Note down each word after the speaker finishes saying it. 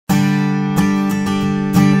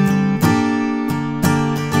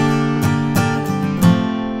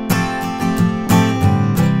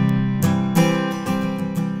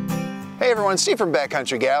Hey everyone, Steve from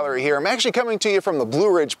Backcountry Gallery here. I'm actually coming to you from the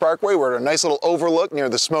Blue Ridge Parkway. We're at a nice little overlook near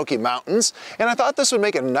the Smoky Mountains, and I thought this would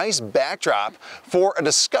make a nice backdrop for a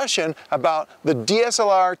discussion about the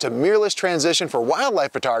DSLR to mirrorless transition for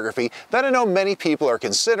wildlife photography that I know many people are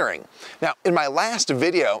considering. Now, in my last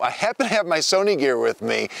video, I happen to have my Sony gear with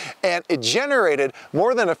me, and it generated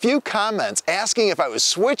more than a few comments asking if I was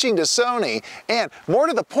switching to Sony, and more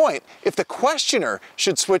to the point, if the questioner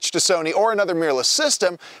should switch to Sony or another mirrorless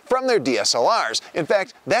system from their DSLRs. In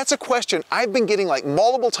fact, that's a question I've been getting like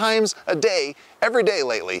multiple times a day, every day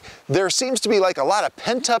lately. There seems to be like a lot of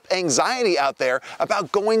pent-up anxiety out there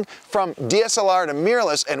about going from DSLR to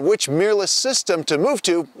mirrorless and which mirrorless system to move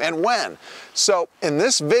to and when. So in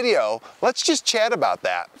this video, let's just chat about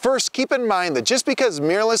that. First, keep in mind that just because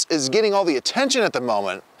mirrorless is getting all the attention at the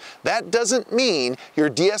moment, that doesn't mean your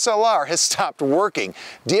DSLR has stopped working.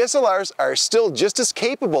 DSLRs are still just as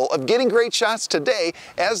capable of getting great shots today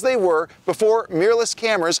as they were before mirrorless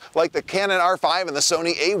cameras like the Canon R5 and the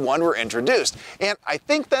Sony A1 were introduced. And I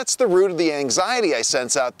think that's the root of the anxiety I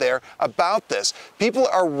sense out there about this. People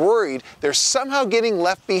are worried they're somehow getting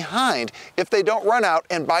left behind if they don't run out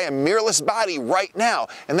and buy a mirrorless body right now,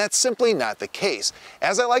 and that's simply not the case.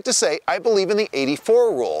 As I like to say, I believe in the 80-4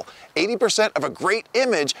 rule. 80% of a great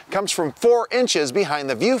image comes from 4 inches behind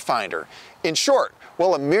the viewfinder. In short,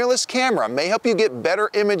 while a mirrorless camera may help you get better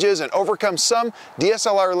images and overcome some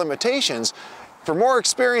DSLR limitations, for more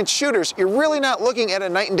experienced shooters, you're really not looking at a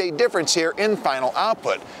night and day difference here in final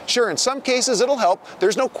output. Sure, in some cases it'll help.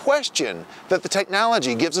 There's no question that the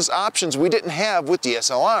technology gives us options we didn't have with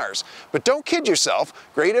DSLRs. But don't kid yourself,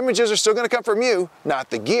 great images are still going to come from you, not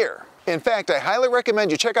the gear. In fact, I highly recommend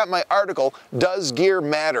you check out my article, Does Gear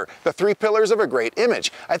Matter? The 3 Pillars of a Great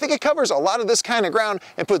Image. I think it covers a lot of this kind of ground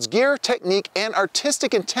and puts gear, technique, and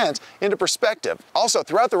artistic intent into perspective. Also,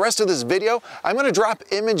 throughout the rest of this video, I'm going to drop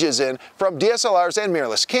images in from DSLRs and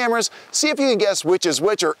mirrorless cameras, see if you can guess which is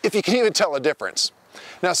which or if you can even tell a difference.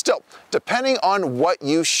 Now still, depending on what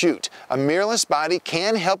you shoot, a mirrorless body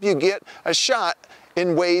can help you get a shot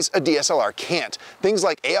in ways a DSLR can't. Things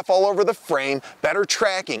like AF all over the frame, better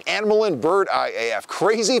tracking, animal and bird eye AF,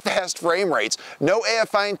 crazy fast frame rates, no AF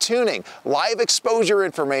fine tuning, live exposure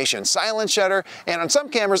information, silent shutter, and on some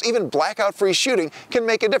cameras even blackout free shooting can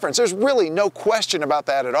make a difference. There's really no question about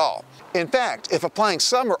that at all. In fact, if applying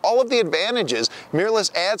some or all of the advantages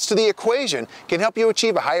mirrorless adds to the equation can help you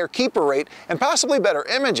achieve a higher keeper rate and possibly better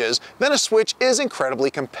images, then a switch is incredibly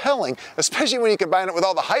compelling, especially when you combine it with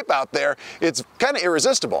all the hype out there. It's kind of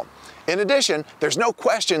irresistible. In addition, there's no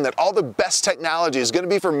question that all the best technology is going to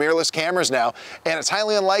be for mirrorless cameras now, and it's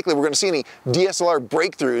highly unlikely we're going to see any DSLR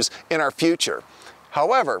breakthroughs in our future.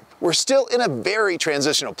 However, we're still in a very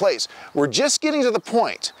transitional place. We're just getting to the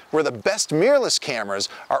point where the best mirrorless cameras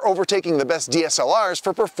are overtaking the best DSLRs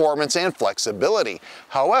for performance and flexibility.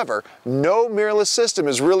 However, no mirrorless system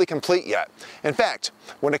is really complete yet. In fact,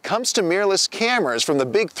 when it comes to mirrorless cameras from the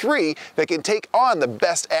big 3 that can take on the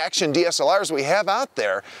best action DSLRs we have out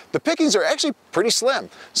there, the pickings are actually pretty slim.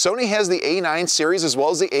 Sony has the A9 series as well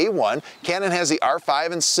as the A1, Canon has the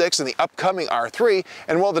R5 and 6 and the upcoming R3,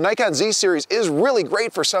 and while the Nikon Z series is really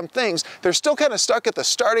great for some things, they're still kind of stuck at the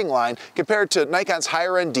starting line compared to Nikon's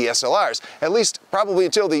higher end DSLRs, at least probably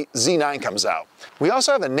until the Z9 comes out. We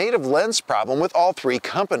also have a native lens problem with all 3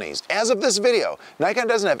 companies. As of this video, Nikon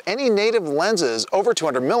doesn't have any native lenses over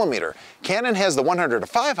 200mm. Canon has the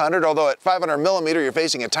 100-500, although at 500mm you're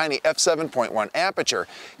facing a tiny f7.1 aperture.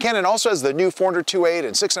 Canon also has the new 400-2.8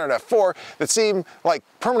 and 600-f4 that seem like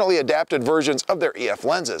permanently adapted versions of their EF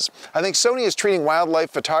lenses. I think Sony is treating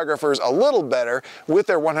wildlife photographers a little better with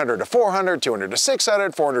their 100-400,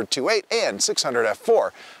 200-600, 400-2.8, and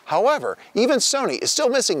 600-f4. However, even Sony is still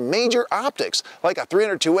missing major optics like a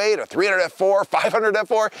 300-2.8, a 300-f4,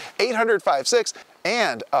 500-f4, 800-5.6,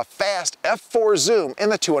 and a fast f4 zoom in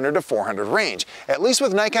the 200-400 range. At least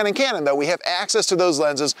with Nikon and Canon, though, we have access to those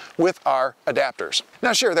lenses with our adapters.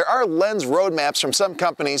 Now sure, there are lens roadmaps from some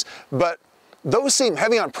companies, but those seem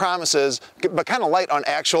heavy on promises, but kind of light on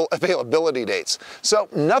actual availability dates. So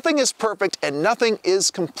nothing is perfect and nothing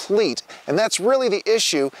is complete, and that's really the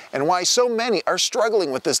issue and why so many are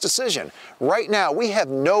struggling with this decision. Right now, we have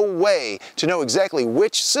no way to know exactly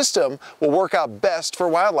which system will work out best for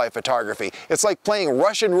wildlife photography. It's like playing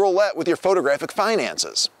Russian roulette with your photographic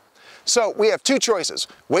finances. So we have 2 choices: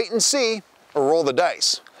 wait and see or roll the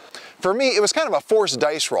dice. For me, it was kind of a forced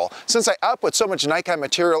dice roll. Since I output so much Nikon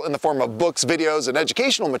material in the form of books, videos, and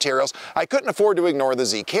educational materials, I couldn't afford to ignore the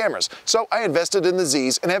Z cameras. So I invested in the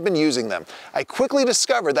Zs and have been using them. I quickly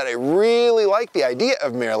discovered that I really liked the idea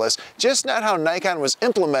of mirrorless, just not how Nikon was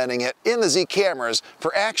implementing it in the Z cameras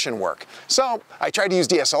for action work. So I tried to use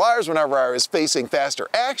DSLRs whenever I was facing faster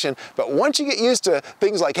action, but once you get used to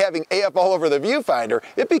things like having AF all over the viewfinder,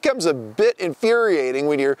 it becomes a bit infuriating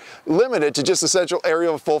when you're limited to just essential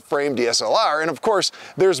aerial full-frame DSLR, and of course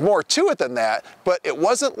there's more to it than that, but it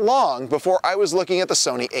wasn't long before I was looking at the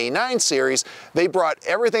Sony A9 series. They brought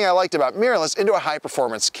everything I liked about mirrorless into a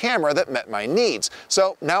high-performance camera that met my needs.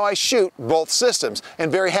 So now I shoot both systems,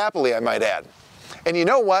 and very happily I might add. And you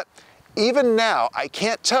know what? Even now, I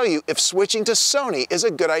can't tell you if switching to Sony is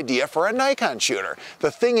a good idea for a Nikon shooter.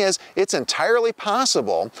 The thing is, it's entirely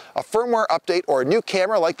possible a firmware update or a new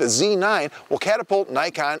camera like the Z9 will catapult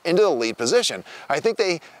Nikon into the lead position. I think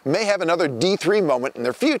they may have another D3 moment in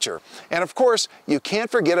their future. And of course, you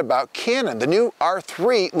can't forget about Canon. The new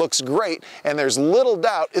R3 looks great, and there's little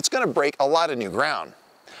doubt it's going to break a lot of new ground.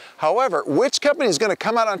 However, which company is going to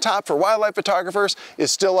come out on top for wildlife photographers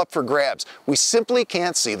is still up for grabs. We simply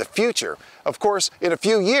can't see the future. Of course, in a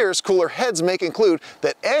few years, cooler heads may conclude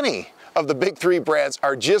that any of the big three brands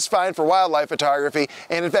are just fine for wildlife photography,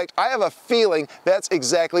 and in fact, I have a feeling that's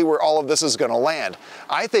exactly where all of this is going to land.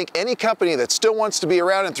 I think any company that still wants to be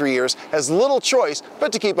around in 3 years has little choice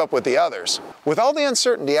but to keep up with the others. With all the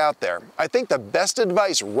uncertainty out there, I think the best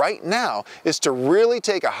advice right now is to really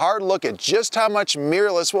take a hard look at just how much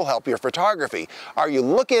mirrorless will help your photography. Are you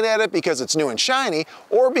looking at it because it's new and shiny,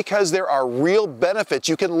 or because there are real benefits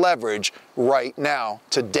you can leverage right now,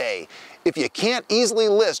 today? If you can't easily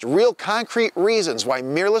list real concrete reasons why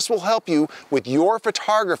mirrorless will help you with your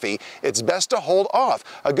photography, it's best to hold off.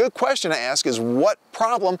 A good question to ask is, what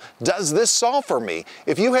problem does this solve for me?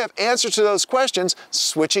 If you have answers to those questions,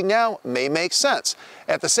 switching now may make sense.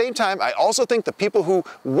 At the same time, I also think the people who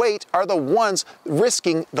wait are the ones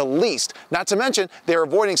risking the least. Not to mention, they're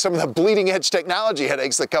avoiding some of the bleeding edge technology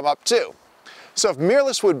headaches that come up too. So if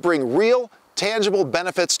mirrorless would bring real, tangible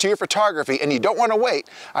benefits to your photography and you don't want to wait,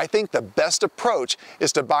 I think the best approach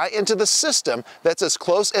is to buy into the system that's as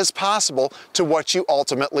close as possible to what you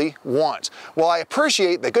ultimately want. While I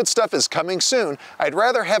appreciate that good stuff is coming soon, I'd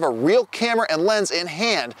rather have a real camera and lens in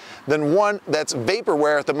hand than one that's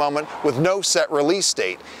vaporware at the moment with no set release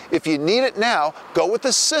date. If you need it now, go with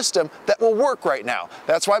the system that will work right now.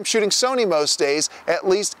 That's why I'm shooting Sony most days, at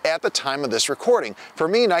least at the time of this recording. For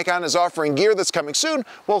me, Nikon is offering gear that's coming soon,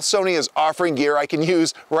 while Sony is offering gear I can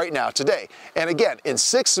use right now today. And again, in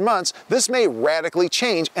 6 months, this may radically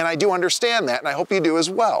change, and I do understand that, and I hope you do as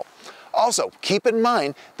well. Also, keep in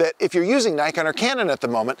mind that if you're using Nikon or Canon at the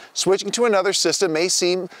moment, switching to another system may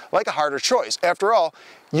seem like a harder choice. After all,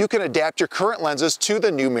 you can adapt your current lenses to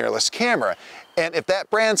the new mirrorless camera. And if that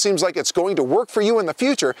brand seems like it's going to work for you in the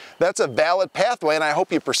future, that's a valid pathway, and I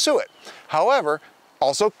hope you pursue it. However,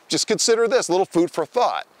 also just consider this, a little food for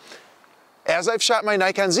thought. As I've shot my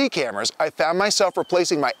Nikon Z cameras, I found myself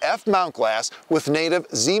replacing my F mount glass with native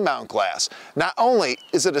Z mount glass. Not only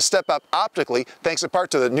is it a step up optically, thanks in part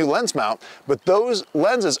to the new lens mount, but those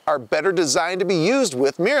lenses are better designed to be used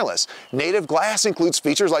with mirrorless. Native glass includes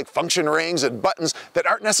features like function rings and buttons that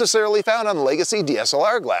aren't necessarily found on legacy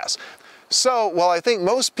DSLR glass. So, while I think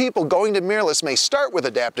most people going to mirrorless may start with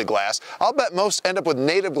adapted glass, I'll bet most end up with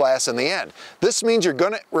native glass in the end. This means you're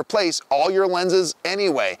going to replace all your lenses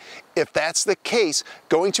anyway. If that's the case,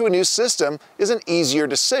 going to a new system is an easier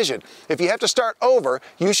decision. If you have to start over,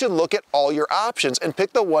 you should look at all your options and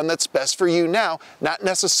pick the one that's best for you now, not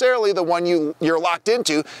necessarily the one you're locked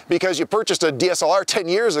into because you purchased a DSLR 10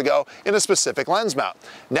 years ago in a specific lens mount.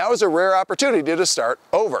 Now is a rare opportunity to start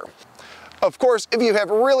over. Of course, if you have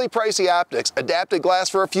really pricey optics, adapted glass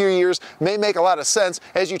for a few years may make a lot of sense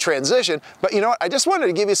as you transition, but you know what, I just wanted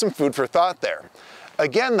to give you some food for thought there.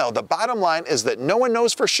 Again though, the bottom line is that no one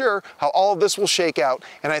knows for sure how all of this will shake out,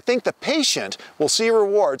 and I think the patient will see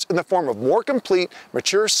rewards in the form of more complete,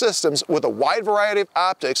 mature systems with a wide variety of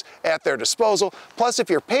optics at their disposal. Plus, if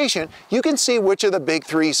you're patient, you can see which of the big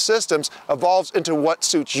three systems evolves into what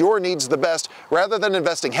suits your needs the best, rather than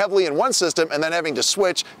investing heavily in one system and then having to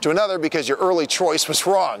switch to another because your early choice was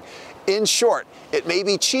wrong. In short, it may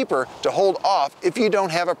be cheaper to hold off if you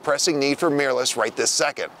don't have a pressing need for mirrorless right this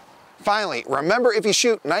second. Finally, remember if you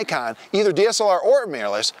shoot Nikon, either DSLR or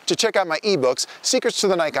mirrorless, to check out my ebooks, Secrets to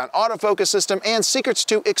the Nikon Autofocus System and Secrets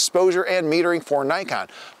to Exposure and Metering for Nikon.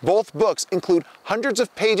 Both books include hundreds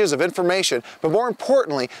of pages of information, but more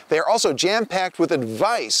importantly, they are also jam-packed with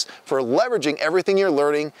advice for leveraging everything you're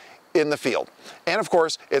learning in the field. And of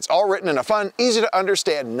course, it's all written in a fun, easy to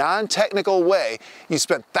understand, non-technical way. You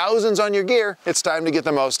spent thousands on your gear, it's time to get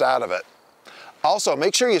the most out of it. Also,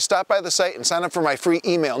 make sure you stop by the site and sign up for my free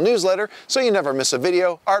email newsletter so you never miss a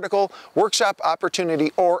video, article, workshop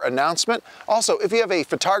opportunity, or announcement. Also, if you have a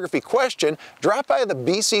photography question, drop by the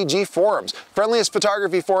BCG Forums, friendliest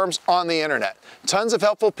photography forums on the internet. Tons of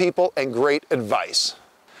helpful people and great advice.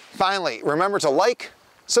 Finally, remember to like,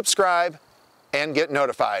 subscribe, and get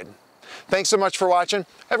notified. Thanks so much for watching.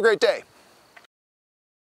 Have a great day.